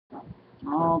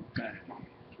Okay.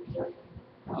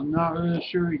 I'm not really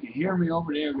sure you can hear me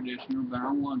over the air conditioner, but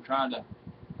I'm going to try to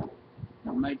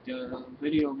make the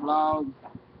vlog,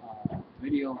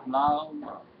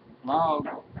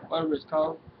 whatever it's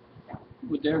called,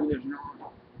 with the air conditioner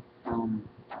on.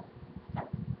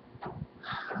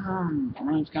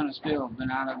 Room's kind of still. Been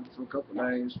out of it for a couple of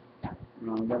days.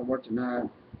 Got to work tonight.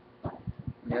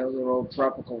 We had a little old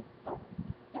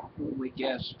weak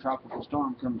ass tropical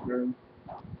storm come through.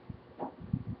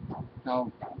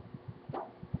 So,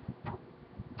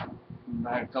 we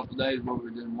had a couple of days where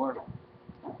we didn't work.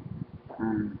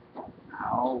 I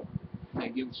hope they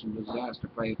give us some disaster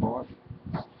pay for it.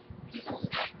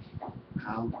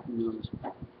 Who knows?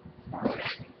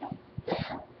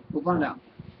 We'll find out.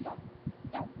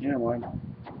 Anyway,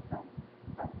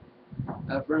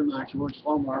 that friend of mine, she works at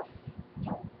Walmart,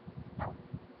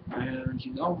 and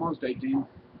she's almost 18,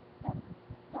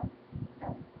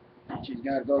 and she's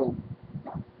got to go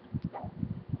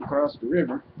across the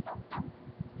river,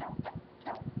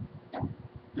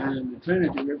 and the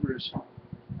Trinity River is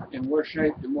in worse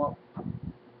shape than what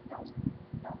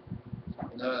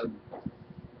the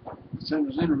San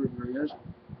Jacinto River is.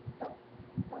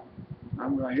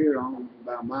 I'm right here on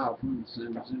about a mile from the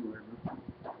San Jacinto River.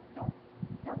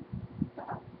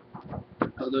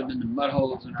 Other than the mud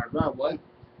holes in our driveway,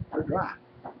 they're dry.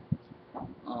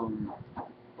 A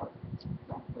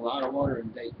lot of water in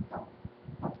Dayton.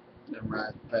 Them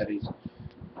rice paddies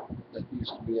that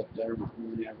used to be up there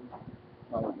whenever,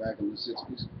 probably back in the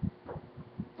 60s.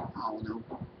 I don't know.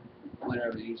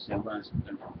 Whenever they used to have rice up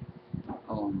there.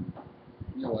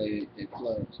 Anyway, it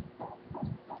floods.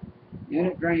 And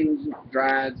it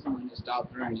dries when it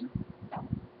stops raining.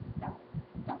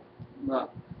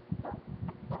 But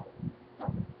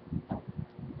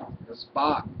the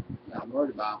spot that I'm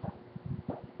worried about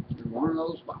is one of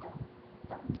those spots.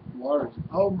 Water's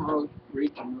almost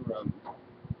reaching the road.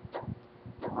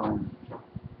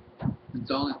 It's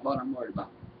the only spot I'm worried about.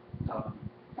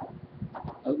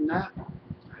 Other than that, I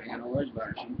ain't got no worries about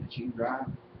her. She can drive.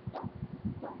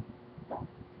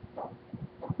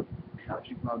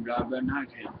 She can probably drive better than I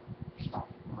can.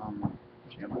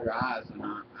 She got better eyes than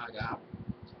I got.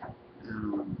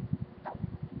 And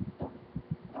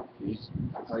she's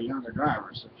a younger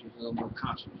driver, so she's a little more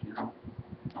cautious, you know.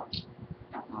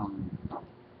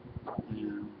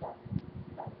 And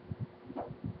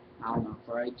I don't know,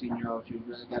 for 18-year-old, she's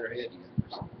really got her head together.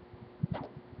 So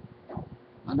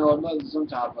I know her mother's on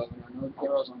top of it. I know the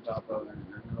girl's on top of it. And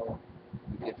I know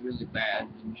it gets really bad,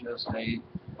 and she'll stay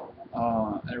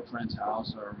at her friend's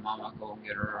house, or mama go and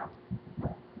get her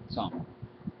something.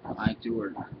 I ain't too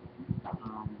worried.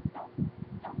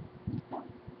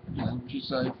 Yeah, she's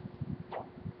safe.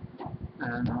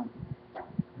 And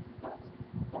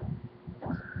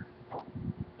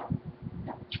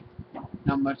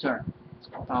not much there.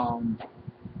 I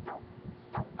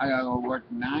gotta go to work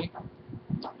tonight,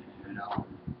 and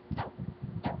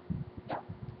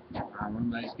my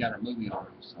roommate's got a movie on,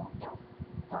 so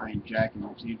I ain't jacking the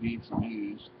TV for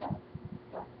news.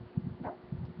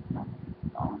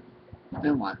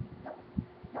 Then what?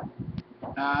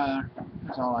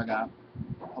 That's all I got.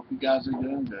 Hope you guys are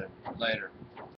doing good. Later.